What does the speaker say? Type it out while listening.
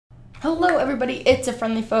Hello everybody, it's a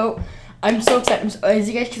friendly foe. I'm so excited. As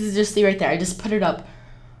you guys can just see right there, I just put it up.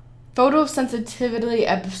 Photosensitivity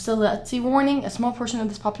epilepsy warning. A small portion of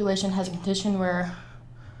this population has a condition where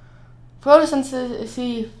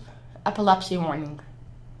photosensitivity epilepsy warning.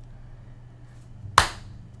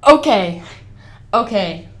 Okay.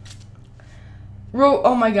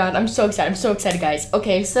 Oh my god, I'm so excited guys.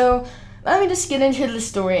 Okay, so let me just get into the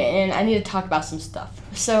story and I need to talk about some stuff.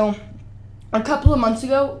 So a couple of months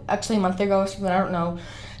ago, actually a month ago or something, I don't know,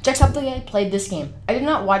 Jacksepticeye played this game. I did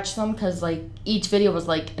not watch them because like each video was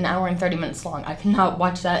like an hour and 30 minutes long. I cannot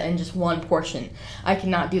watch that in just one portion. I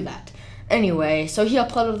cannot do that. Anyway, so he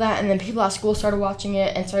uploaded that and then people at school started watching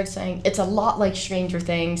it and started saying it's a lot like Stranger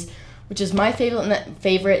Things, which is my favorite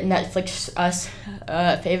Netflix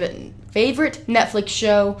favorite Netflix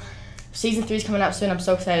show. Season 3 is coming out soon. I'm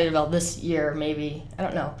so excited about this year, maybe. I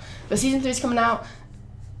don't know. But Season 3 is coming out.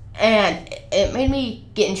 And it made me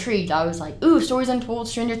get intrigued. I was like, ooh, stories untold,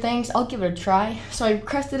 Stranger Things. I'll give it a try. So I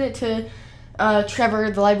requested it to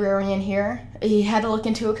Trevor, the librarian here. He had to look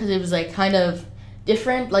into it because it was like kind of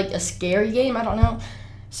different, like a scary game. I don't know.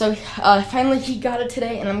 So finally he got it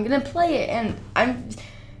today, and I'm going to play it. And I'm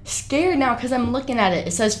scared now because I'm looking at it.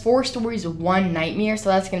 It says 4 stories, 1 nightmare, so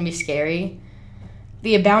that's going to be scary.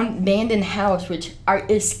 The abandoned house, which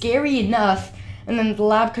is scary enough. And then the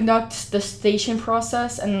lab conducts the station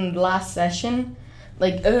process and the last session.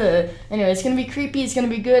 Like, Anyway, it's going to be creepy. It's going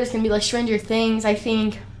to be good. It's going to be like Stranger Things, I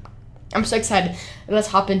think. I'm so excited. Let's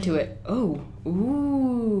hop into it. Oh,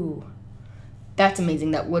 ooh. That's amazing,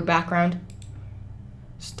 that wood background.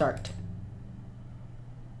 Start.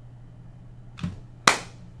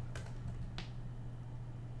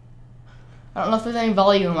 I don't know if there's any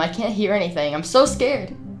volume. I can't hear anything. I'm so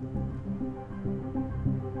scared.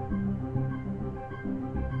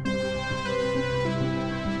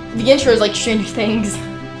 The intro is like Stranger Things.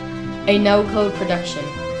 A no-code production.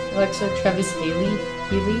 Alexa, Travis Haley.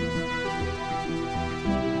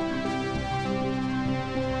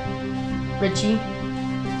 Richie.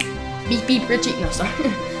 Beep beep Richie. No, sorry.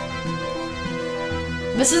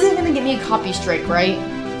 This isn't gonna get me a copy strike, right?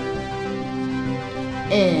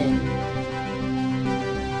 And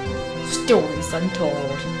stories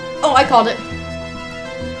untold. Oh, I called it.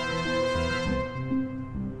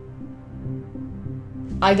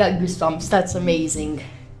 I got goosebumps. That's amazing.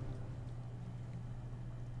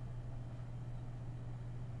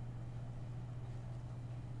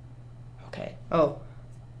 Okay. Oh.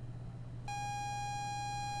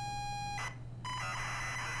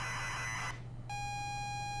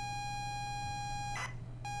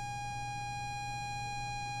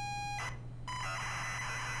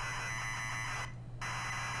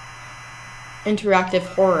 Interactive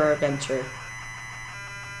horror adventure.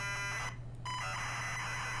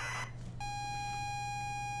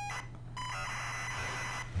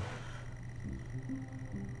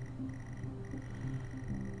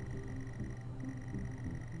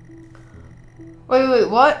 Wait,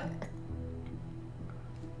 what?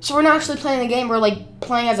 So we're not actually playing the game, we're like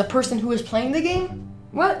playing as a person who is playing the game?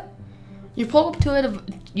 What? You pull up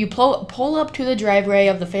to the driveway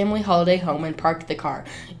of the family holiday home and park the car.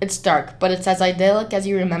 It's dark, but it's as idyllic as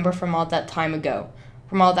you remember from all that time ago.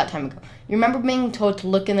 You remember being told to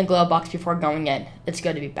look in the glove box before going in. It's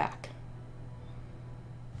good to be back.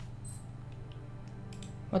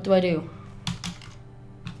 What do I do?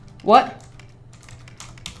 What?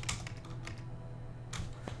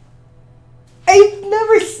 I've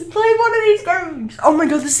never played one of these games. Oh my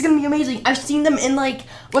god, this is gonna be amazing. I've seen them in like,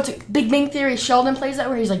 what's it, Big Bang Theory. Sheldon plays that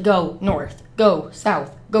where he's like, go north, go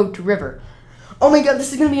south, go to river. Oh my god,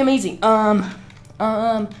 this is gonna be amazing.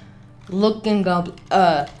 Look in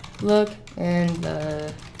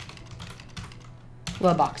the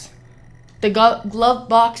glove box. The glove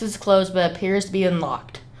box is closed but appears to be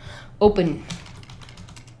unlocked. Open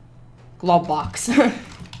glove box.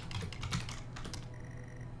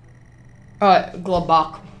 Glove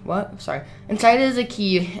box. What? Sorry. Inside is a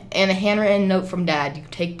key and a handwritten note from Dad. You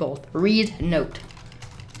take both. Read note.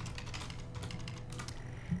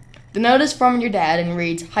 The note is from your dad and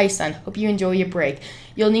reads, "Hi son, hope you enjoy your break.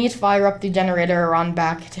 You'll need to fire up the generator around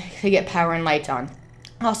back to get power and lights on.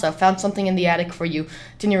 Also, found something in the attic for you.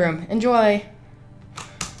 It's in your room. Enjoy."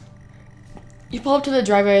 You pull up to the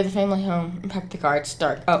driveway of the family home and park the car. It's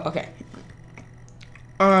dark. Oh, okay.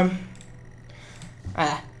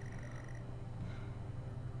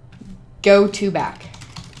 Go to back.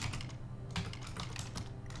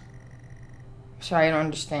 Sorry, I don't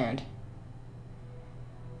understand.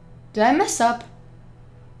 Did I mess up?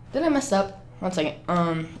 One second.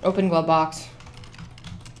 Open glove box.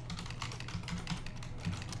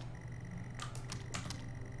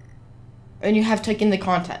 and you have taken the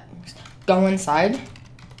contacts. Go inside.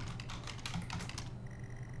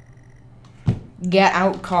 Get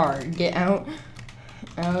out car. Get out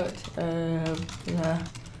of the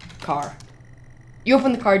car. You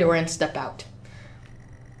open the car door and step out.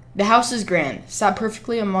 The house is grand, sat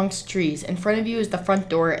perfectly amongst trees. In front of you is the front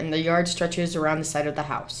door, and the yard stretches around the side of the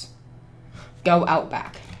house. Go out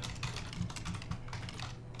back.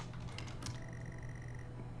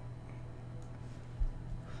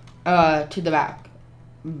 To the back.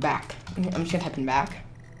 Back. I'm just gonna type in back.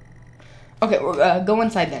 Okay, go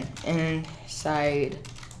inside then. Inside.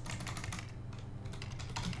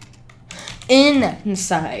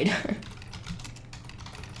 Inside.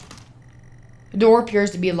 The door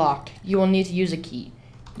appears to be locked. You will need to use a key.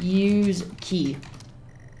 Use key.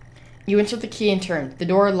 You insert the key and turn. The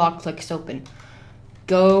door lock clicks open.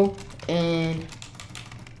 Go in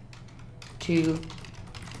to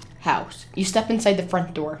house. You step inside the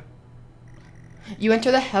front door. You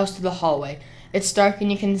enter the house through the hallway. It's dark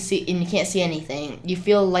and you can't see anything. You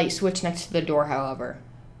feel a light switch next to the door, however.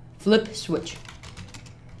 Flip switch.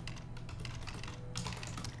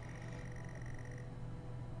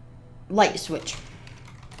 Light switch.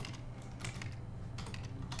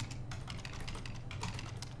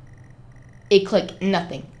 A click,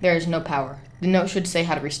 nothing. There is no power. The note should say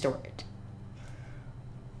how to restore it.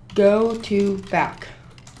 Go to back.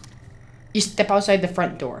 You step outside the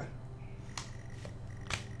front door.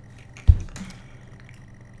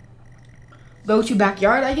 Go to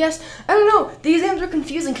backyard, I guess? I don't know. The exams are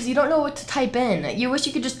confusing because you don't know what to type in. You wish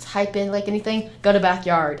you could just type in like anything, go to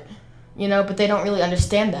backyard. You know, but they don't really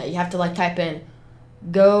understand that. You have to like type in,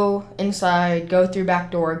 go inside, go through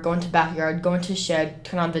back door, go into backyard, go into shed,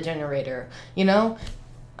 turn on the generator. You know?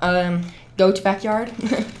 Go to backyard.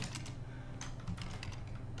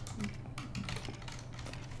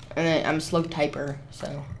 And then I'm a slow typer,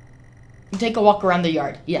 so. Take a walk around the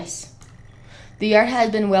yard. Yes. The yard has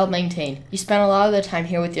been well maintained. You spent a lot of the time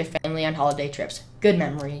here with your family on holiday trips. Good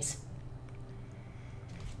memories.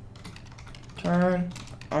 Turn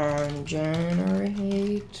on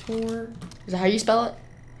generator. Is that how you spell it? I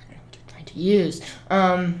don't know what you're trying to use.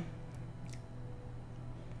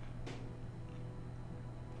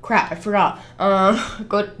 Crap, I forgot.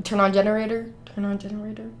 Go turn on generator. Turn on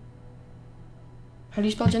generator. How do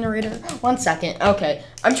you spell generator? 1 second. Okay.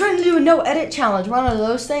 I'm trying to do a no edit challenge. One of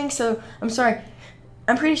those things, so I'm sorry.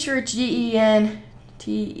 I'm pretty sure it's G-E-N-T-E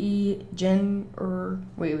gen or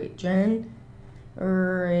wait, gen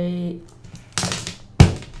or a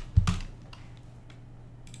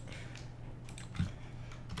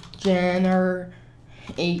generator.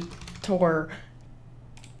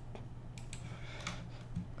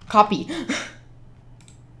 Copy.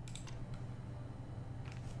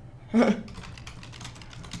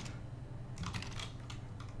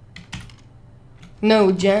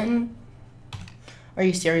 No, Jen. Are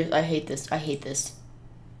you serious? I hate this. I hate this.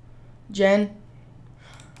 Jen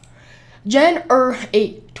or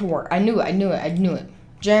a tour. I knew it.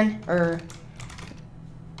 Jen or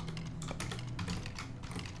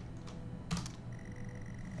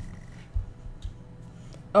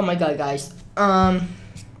oh my god, guys.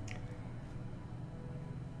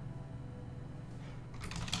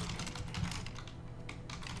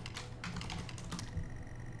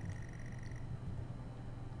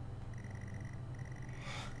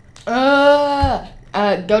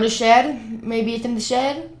 Go to shed. Maybe it's in the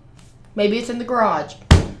shed. Maybe it's in the garage.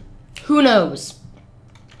 Who knows?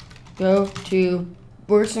 Go to.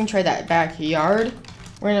 We're just gonna try that backyard.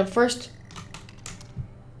 We're gonna first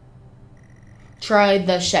try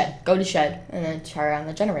the shed. Go to shed and then try on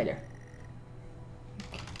the generator.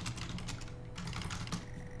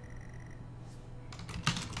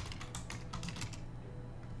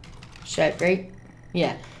 Shed, right?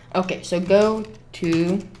 Yeah. Okay, so go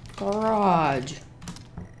to garage.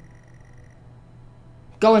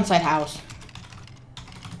 Go inside house.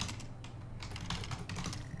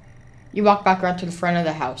 You walk back around to the front of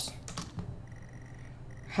the house.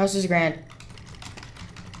 House is grand.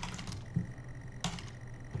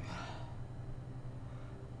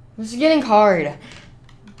 This is getting hard.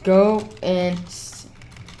 Go in.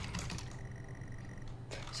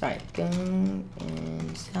 Sorry. Go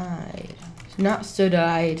inside. Not so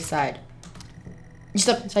side. You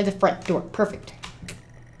step inside the front door. Perfect.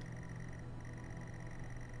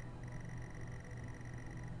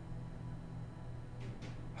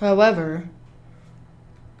 However,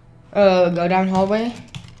 go down hallway.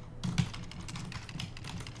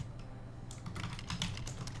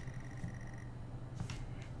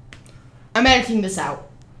 I'm editing this out.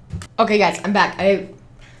 Okay, guys, I'm back. I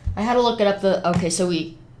had to look it up. Okay, so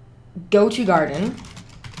we go to garden.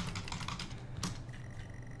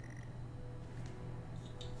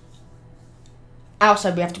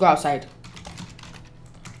 outside. We have to go outside.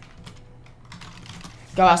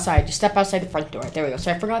 Go outside. Just step outside the front door. There we go.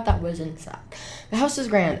 So I forgot that was inside. The house is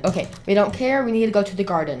grand. Okay, we don't care. We need to go to the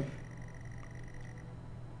garden.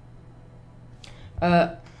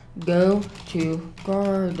 Go to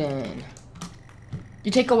garden.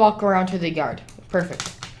 You take a walk around to the yard.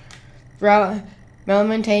 Perfect. Throughout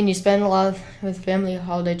Mountain, you spend a lot with family,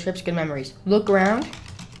 holiday trips, good memories. Look around.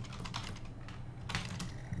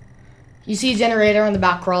 You see a generator on the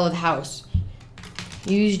back wall of the house.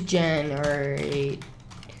 Use generator.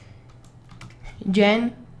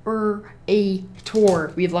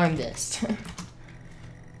 We've learned this.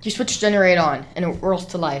 You switch generator on and it whirls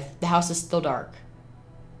to life. The house is still dark.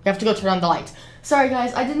 You have to go turn on the lights. Sorry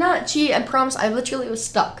guys, I did not cheat. I promise. I literally was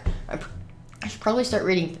stuck. I should probably start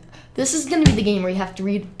reading. This is gonna be the game where you have to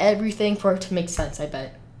read everything for it to make sense, I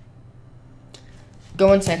bet.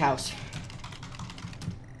 Go inside house.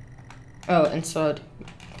 Oh, inside.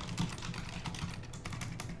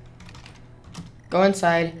 Go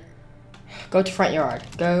inside. Go to front yard.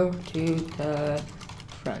 Go to the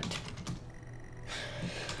front.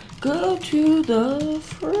 Go to the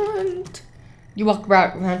front. You walk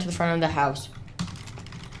around to the front of the house.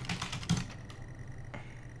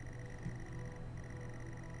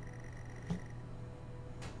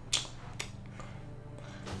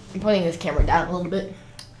 I'm putting this camera down a little bit.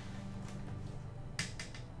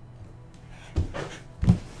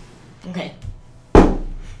 Okay.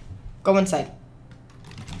 Go inside.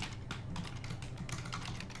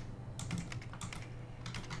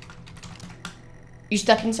 You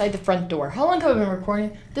step inside the front door. How long have I been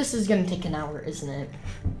recording? This is gonna take an hour, isn't it?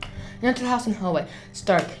 You enter the house in the hallway. It's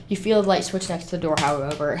dark. You feel the light switch next to the door,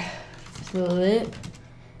 however. Flip.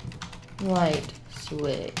 Light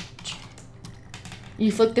switch.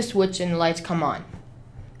 You flick the switch and the lights come on.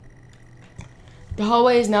 The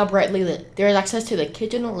hallway is now brightly lit. There is access to the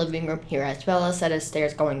kitchen and living room here, as well as a set of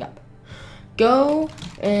stairs going up. Go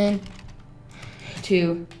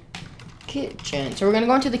into kitchen. So we're gonna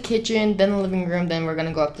go into the kitchen, then the living room, then we're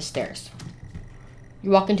gonna go up the stairs. You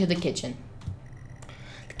walk into the kitchen.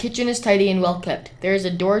 The kitchen is tidy and well kept. There is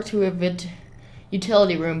a door to a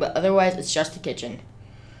utility room, but otherwise it's just a kitchen.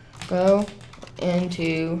 Go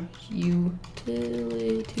into utility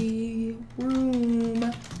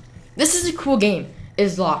room. This is a cool game. It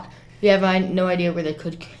is locked. You have no idea where the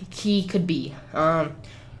key could be.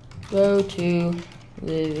 Go to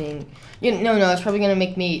living. No, it's probably gonna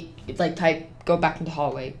make me like type. Go back into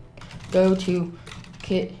hallway. Go to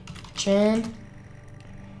kitchen.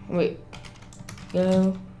 Wait.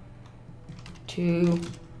 Go to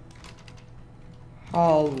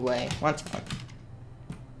hallway. One second.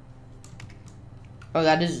 Oh,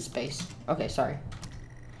 that is a space. Okay, sorry.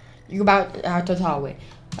 You go back out to the hallway.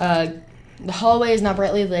 The hallway is not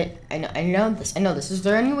brightly lit. I know this. Is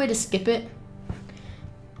there any way to skip it?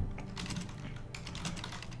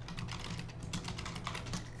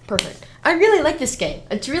 Perfect. I really like this game.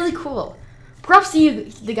 It's really cool. Props to you,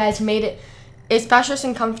 the guys who made it. It's spacious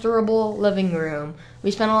and comfortable living room.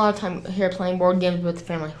 We spent a lot of time here playing board games with the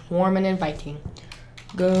family. Warm and inviting.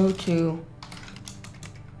 Go to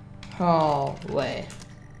hallway.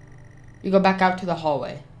 You go back out to the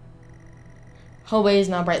hallway. Hallway is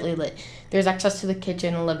now brightly lit. There's access to the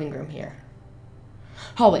kitchen and living room here.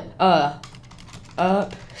 Hallway.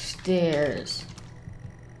 Upstairs.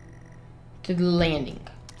 To the landing.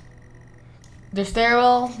 The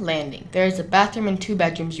stairwell landing. There is a bathroom and 2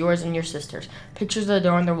 bedrooms, yours and your sister's. Pictures of the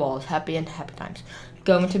door on their walls. Happy times.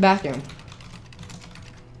 Go into bathroom.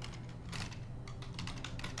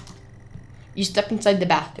 You step inside the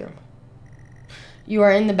bathroom. You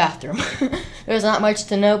are in the bathroom. There's not much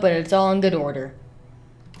to know, but it's all in good order.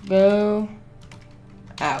 Go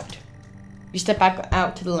out. You step back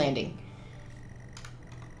out to the landing.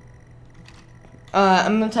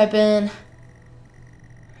 I'm gonna type in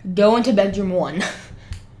go into bedroom 1.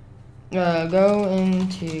 Go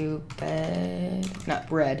into bedroom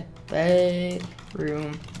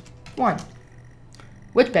 1.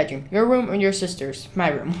 Which bedroom? Your room or your sister's? My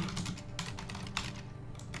room.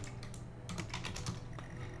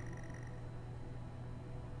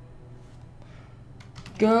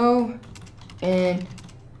 Go into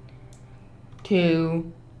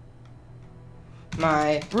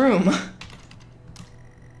my room.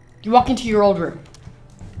 You walk into your old room.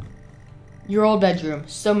 Your old bedroom.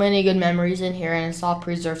 So many good memories in here, and it's all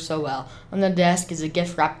preserved so well. On the desk is a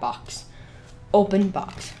gift wrap box. Open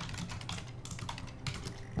box.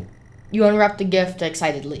 You unwrap the gift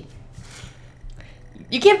excitedly.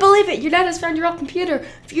 You can't believe it! Your dad has found your old computer.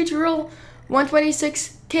 Future Roll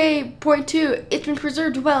 126K.2. It's been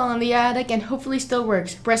preserved well in the attic and hopefully still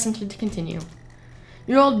works. Press enter to continue.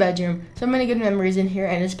 Your old bedroom. So many good memories in here,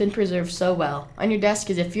 and it's been preserved so well. On your desk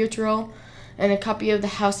is a futural and a copy of The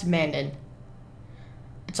House Abandoned.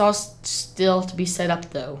 It's all still to be set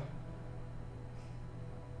up, though.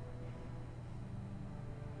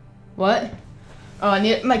 What? Oh, I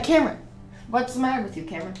need my camera. What's the matter with you,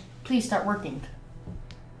 camera? Please start working.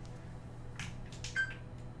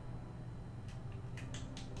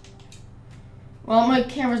 Well, my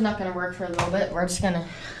camera's not gonna work for a little bit. We're just gonna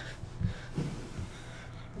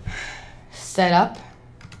set up.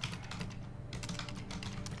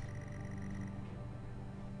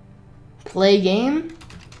 Play game.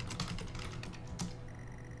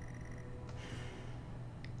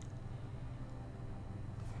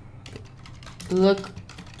 Look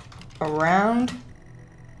around.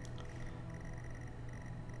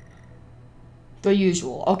 The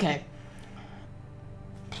usual. Okay.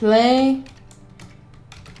 Play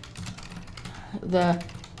The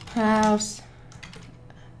House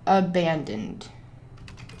Abandoned.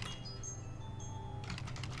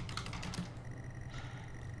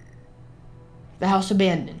 The House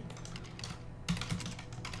Abandoned.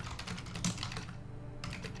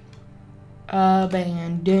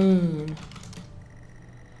 Abandoned.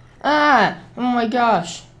 Ah! Oh my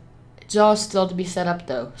gosh. It's all still to be set up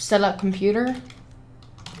though. Set up computer.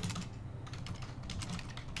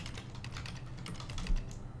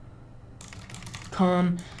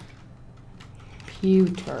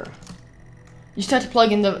 Computer. You start to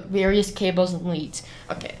plug in the various cables and leads.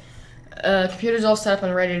 Okay. Computer's all set up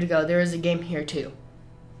and ready to go. There is a game here too.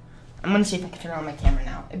 I'm gonna see if I can turn on my camera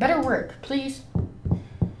now. It better work, please.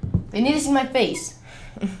 They need to see my face.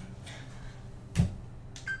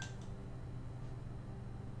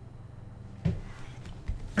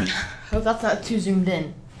 Hope that's not too zoomed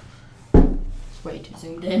in. It's way too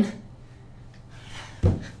zoomed in.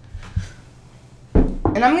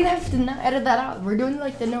 And I'm gonna have to not edit that out. We're doing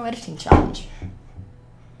like the no editing challenge.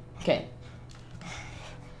 Okay.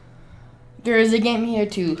 There is a game here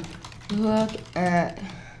too. Look at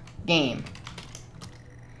game.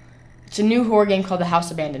 It's a new horror game called The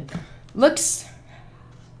House Abandoned. Looks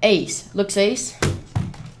ace. Looks ace.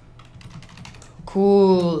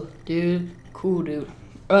 Cool, dude. Cool, dude.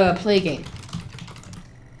 Play game.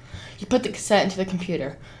 You put the cassette into the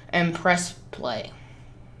computer and press play.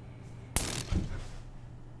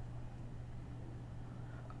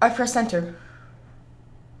 I press enter.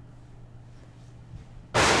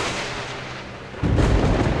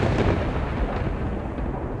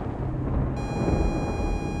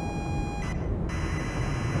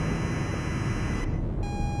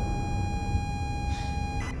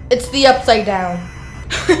 It's the upside down.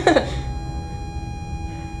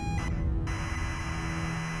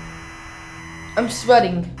 I'm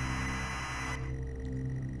sweating.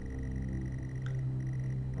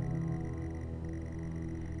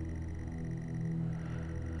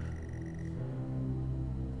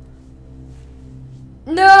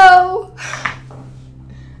 No!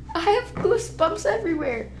 I have goosebumps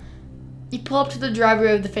everywhere. You pull up to the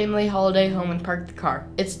driveway of the family holiday home and park the car.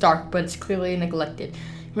 It's dark, but it's clearly neglected.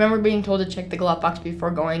 Remember being told to check the glove box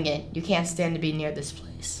before going in. You can't stand to be near this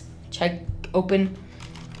place. Check, open.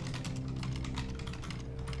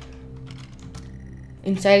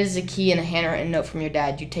 Inside is a key and a handwritten note from your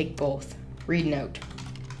dad. You take both. Read note.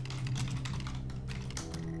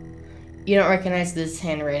 You don't recognize this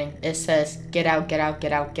handwriting. It says, get out, get out,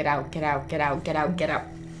 get out, get out, get out, get out, get out, get out.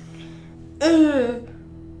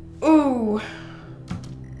 Ooh.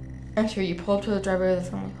 Enter. You pull up to the driveway of the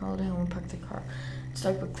family holiday home and park the car. It's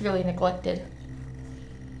dark but clearly neglected.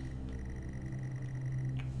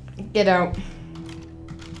 Get out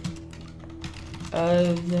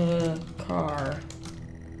of the car.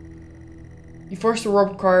 You force the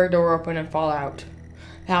rope car door open and fall out.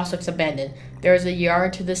 The house looks abandoned. There is a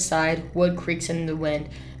yard to this side, wood creaks in the wind,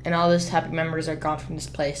 and all those happy memories are gone from this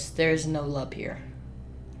place. There is no love here.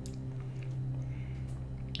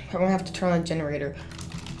 I'm gonna have to turn on the generator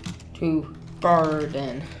to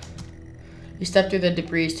garden. You step through the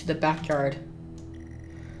debris to the backyard.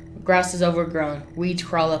 The grass is overgrown. Weeds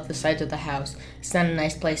crawl up the sides of the house. It's not a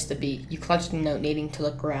nice place to be. You clutch the note, needing to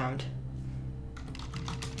look around.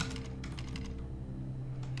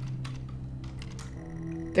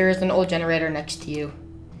 There is an old generator next to you.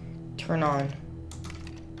 Turn on.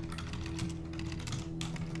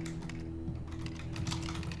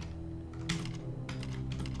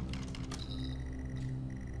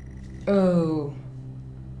 Oh.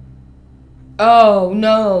 Oh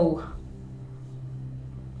no.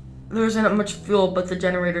 There isn't much fuel, but the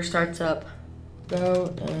generator starts up. Go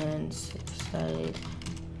inside.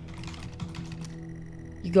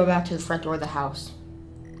 You go back to the front door of the house.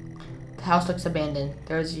 The house looks abandoned.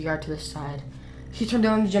 There's a yard to the side. He turned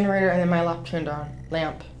on the generator and then my lamp turned on.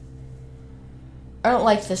 Lamp. I don't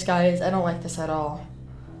like this, guys. I don't like this at all.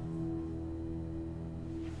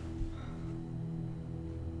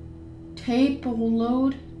 Tape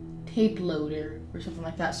loader, or something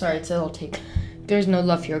like that. Sorry, it's a little tape. There's no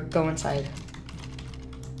love here. Go inside.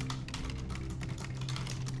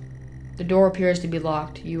 The door appears to be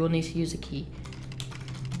locked. You will need to use a key.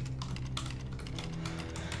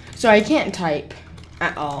 So I can't type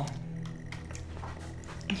at all.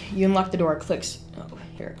 You unlock the door. Clicks. Oh,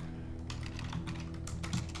 here.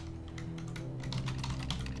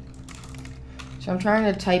 So I'm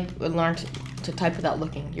trying to type, learn to type without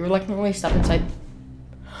looking. You reluctantly step inside.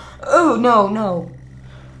 Oh, no.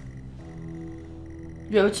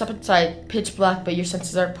 You would step inside, pitch black, but your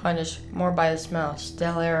senses are punished more by the smell.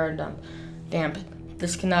 Stale air and damp.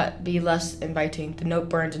 This cannot be less inviting. The note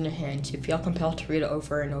burns in your hands. You feel compelled to read it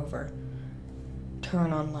over and over.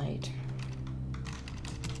 Turn on light.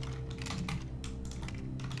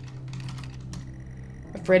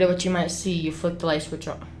 Afraid of what you might see, you flick the light switch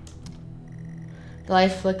on. The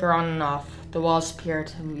lights flicker on and off. The walls appear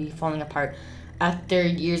to be falling apart. After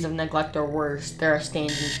years of neglect or worse, there are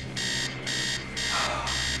stains.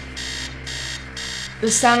 The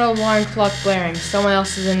sound of the alarm clock blaring. Someone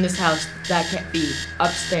else is in this house. That can't be.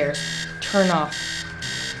 Upstairs. Turn off.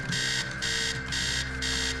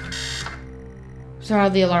 So now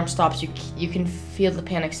the alarm stops. You can feel the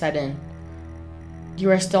panic set in. You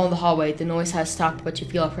are still in the hallway. The noise has stopped, but you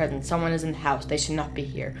feel a presence. Someone is in the house. They should not be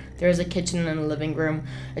here. There is a kitchen and a living room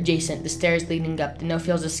adjacent. The stairs leading up. The note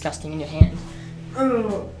feels disgusting in your hand.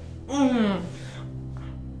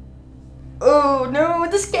 Oh no,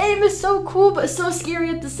 this game is so cool but so scary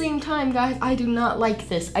at the same time, guys. I do not like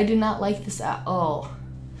this. I do not like this at all.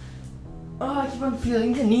 Oh, I keep on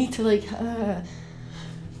feeling the need to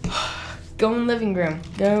go in living room.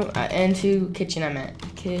 Go into kitchen, I meant.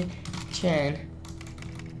 Kitchen.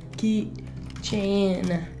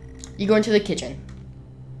 You go into the kitchen.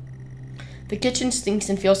 The kitchen stinks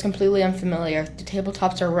and feels completely unfamiliar. The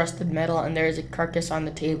tabletops are rusted metal and there is a carcass on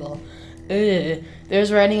the table. Ugh.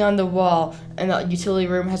 There's writing on the wall and the utility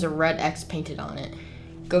room has a red X painted on it.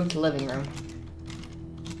 Go to living room.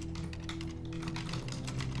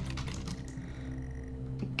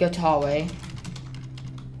 Go to hallway.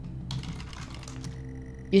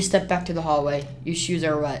 You step back to the hallway. Your shoes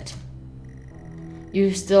are wet.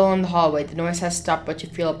 You're still in the hallway. The noise has stopped, but you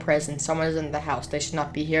feel a presence. Someone is in the house. They should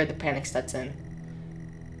not be here. The panic sets in.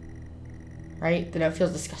 Right? The note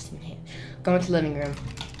feels disgusting. Go into living room.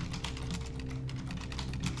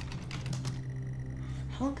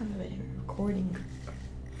 How long have I been recording?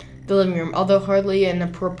 The living room. Although hardly an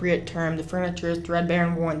appropriate term, the furniture is threadbare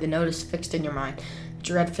and worn. The note is fixed in your mind.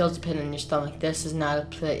 Dread feels a pin in your stomach. This is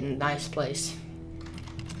not a nice place.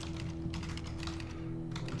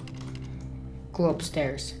 Go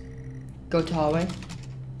upstairs. Go to hallway.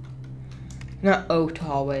 Not to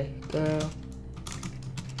hallway. Go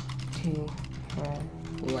to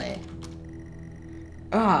hallway.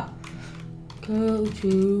 Go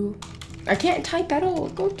to... I can't type at all.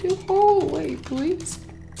 Go to hallway, please.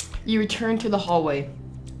 You return to the hallway.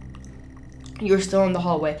 You're still in the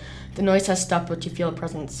hallway. The noise has stopped, but you feel a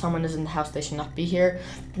presence. Someone is in the house. They should not be here.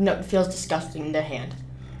 The note feels disgusting in their hand.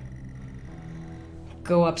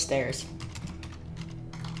 Go upstairs.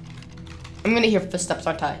 I'm gonna hear footsteps,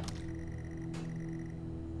 aren't I?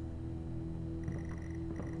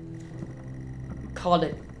 Called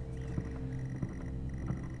it.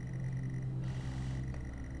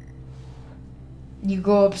 You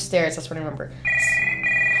go upstairs, that's what I remember.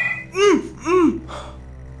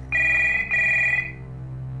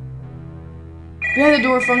 Behind the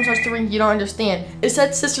door, phone starts to ring, you don't understand. It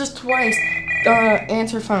said sisters twice.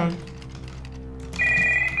 Answer phone.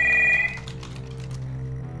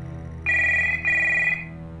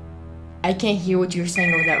 I can't hear what you're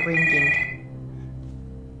saying over that ringing.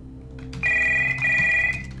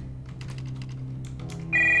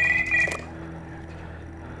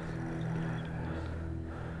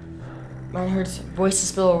 Mine hurts. Voices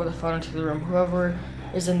spill over the phone into the room. Whoever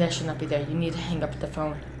is in there should not be there. You need to hang up the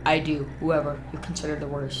phone. I do. Whoever you consider the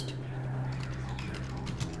worst.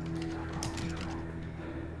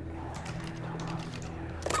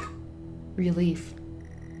 Relief.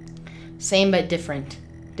 Same but different.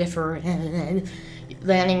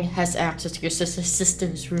 Lanning has access to your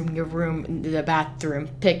sister's room, your room, the bathroom,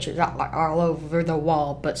 pictures all over the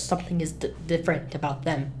wall, but something is different about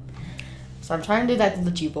them. So I'm trying to do that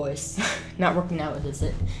Litchi voice. Not working out, is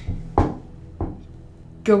it?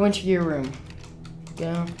 Go into your room.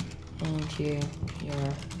 Go into your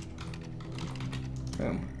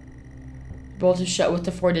room. Bolt is shut with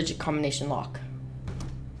the 4-digit combination lock.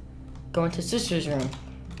 Go into sister's room.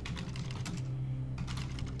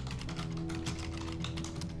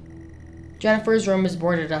 Jennifer's room is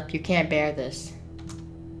boarded up. You can't bear this.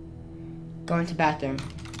 Go into bathroom.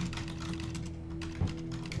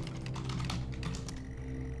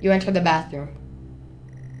 You enter the bathroom.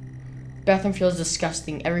 Bathroom feels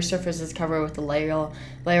disgusting. Every surface is covered with a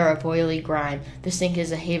layer of oily grime. The sink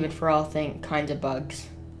is a haven for all kinds of bugs.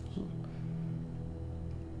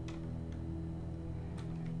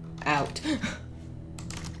 Out.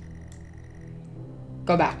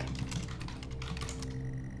 Go back.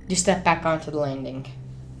 You step back onto the landing.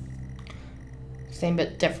 Same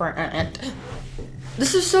but different.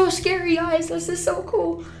 This is so scary, guys. This is so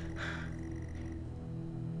cool.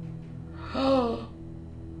 Oh.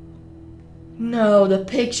 No, the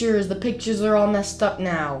pictures are all messed up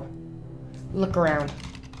now. Look around.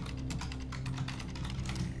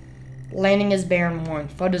 Landing is bare and worn.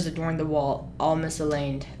 Photos adorn the wall, all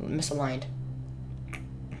misaligned.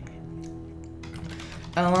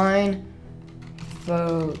 Align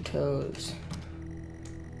photos.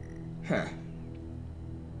 Huh.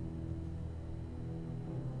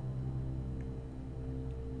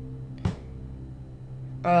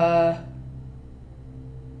 I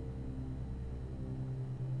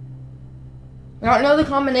don't know the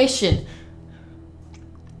combination.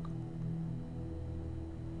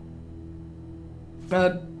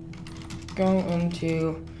 Go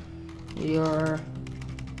into your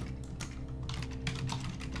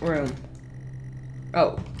room.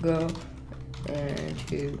 Oh, go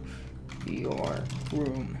into your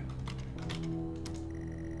room.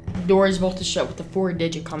 Door is bolted shut with a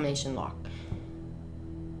 4-digit combination lock.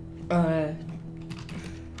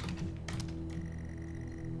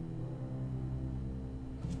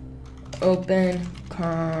 Open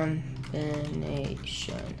combination.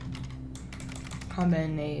 I'm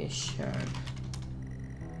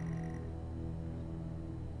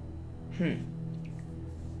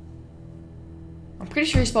pretty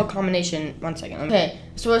sure you spelled combination. 1 second. Okay,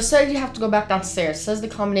 so it said you have to go back downstairs. It says the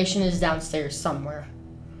combination is downstairs somewhere.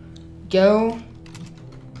 Go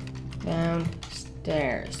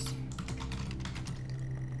downstairs.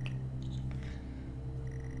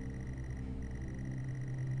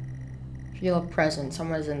 Feel a presence.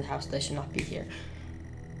 Someone is in the house. They should not be here.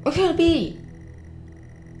 What could it be?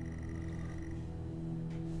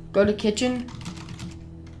 Go to kitchen.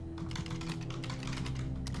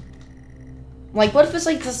 Like, what if it's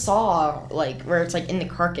like the saw, like, where it's like in the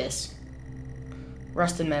carcass?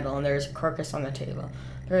 Rusted metal, and there's a carcass on the table.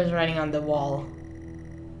 There's writing on the wall.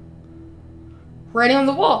 Writing on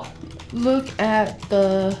the wall! Look at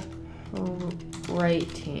the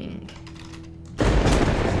writing.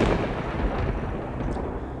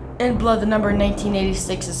 In blood, the number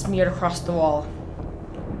 1986 is smeared across the wall.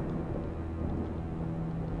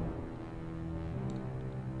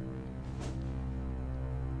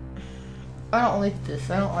 I don't like this.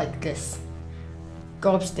 I don't like this.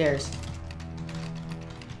 Go upstairs.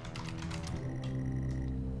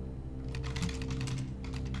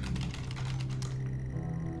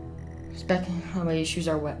 Back in the hallway, your shoes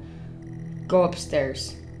are wet. Go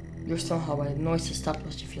upstairs. You're still in the hallway. The noise has stopped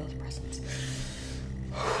unless you feel his presence.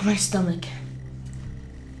 My stomach.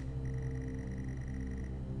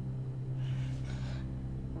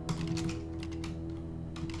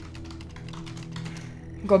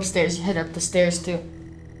 Go upstairs. Head up the stairs too.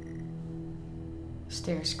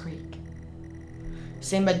 Stairs creak.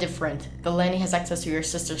 Same but different. The landing has access to your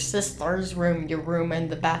sister's room, your room, and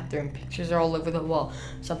the bathroom. Pictures are all over the wall.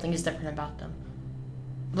 Something is different about them.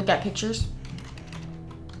 Look at pictures.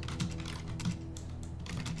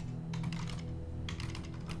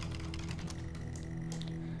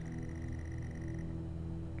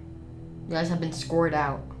 You guys have been scored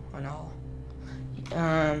out on all.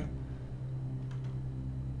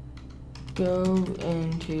 Go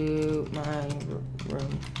into my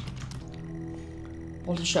room.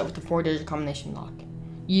 Hold it shut with the 4-digit combination lock.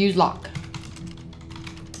 Use lock.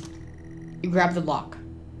 You grab the lock.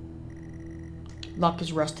 Lock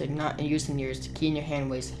is rusted, not used in years. The key in your hand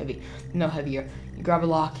weighs heavy, no heavier. You grab a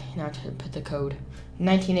lock, now to put the code.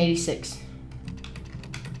 1986.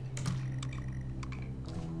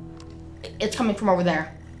 It's coming from over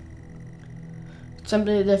there.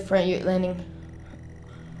 Something different. You're landing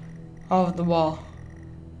off the wall.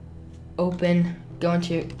 Open. Go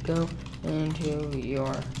into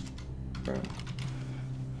your room.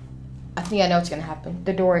 I think I know what's gonna happen.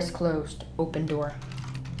 The door is closed. Open door.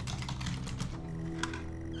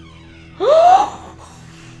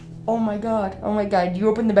 Oh my god. Oh my god. You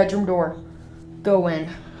open the bedroom door. Go in.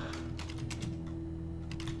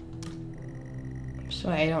 So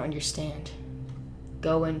I don't understand.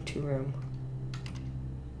 Go into room.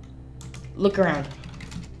 Look around.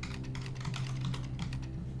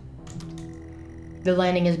 The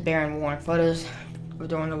landing is bare and worn. Photos of the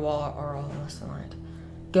door on the wall are all misaligned.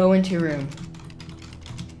 Go into room.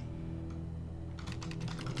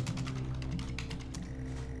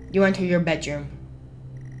 You enter your bedroom.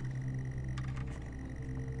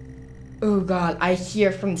 Oh God, I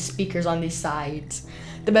hear from the speakers on these sides.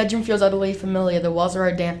 The bedroom feels utterly familiar. The walls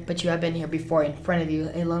are damp, but you have been here before. In front of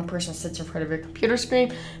you, a lone person sits in front of your computer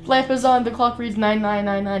screen. The lamp is on. The clock reads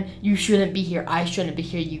 9999. You shouldn't be here. I shouldn't be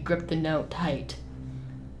here. You grip the note tight.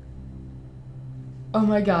 Oh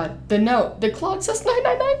my God, the note. The clock says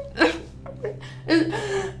 999.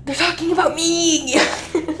 They're talking about me.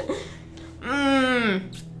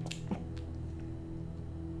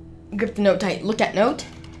 Grip the note tight. Look at note.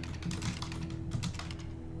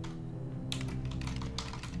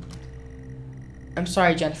 I'm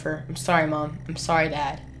sorry, Jennifer. I'm sorry, Mom. I'm sorry,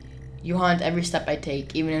 Dad. You haunt every step I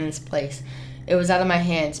take, even in this place. It was out of my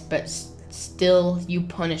hands, but still you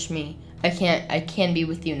punish me. I can't be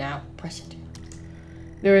with you now. Press it.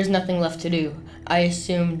 There is nothing left to do. I'm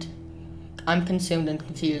consumed and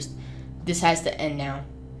confused. This has to end now.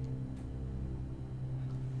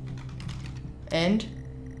 And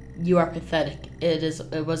you are pathetic.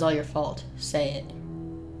 It was all your fault. Say it.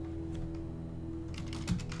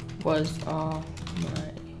 Was all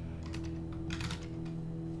my...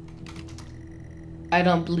 I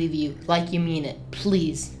don't believe you. Like you mean it.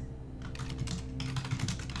 Please.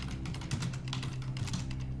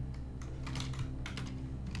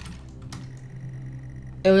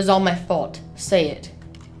 It was all my fault. Say it.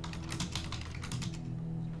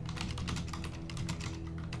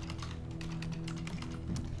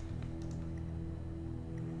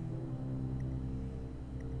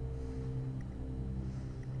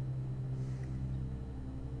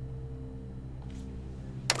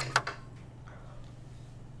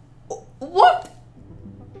 What?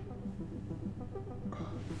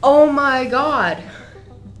 Oh my God.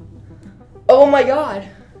 Oh my God.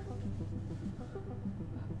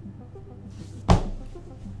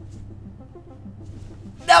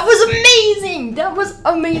 That was amazing! That was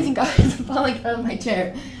amazing, guys. I'm falling out of my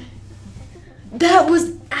chair. That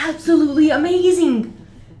was absolutely amazing.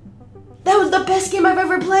 That was the best game I've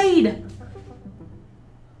ever played.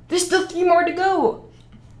 There's still 3 more to go.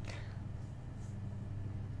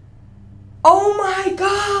 Oh my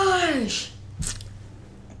gosh.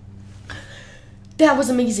 That was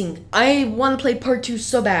amazing. I want to play part 2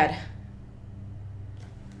 so bad.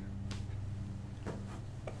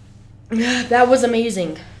 That was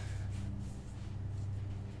amazing.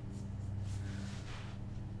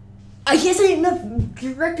 I can't say enough.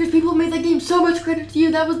 Directors, people who made that game, so much credit to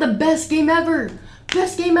you. That was the best game ever.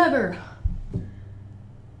 Best game ever.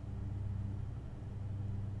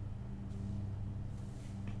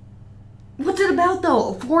 What's it about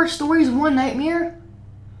though? 4 stories, 1 nightmare?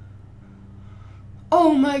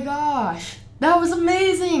 Oh my gosh. That was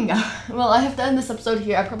amazing. Well, I have to end this episode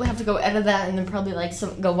here. I probably have to go edit that and then probably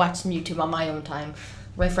go watch some YouTube on my own time.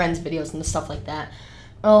 My friends' videos and stuff like that.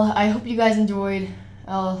 Well, I hope you guys enjoyed.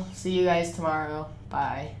 I'll see you guys tomorrow.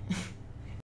 Bye.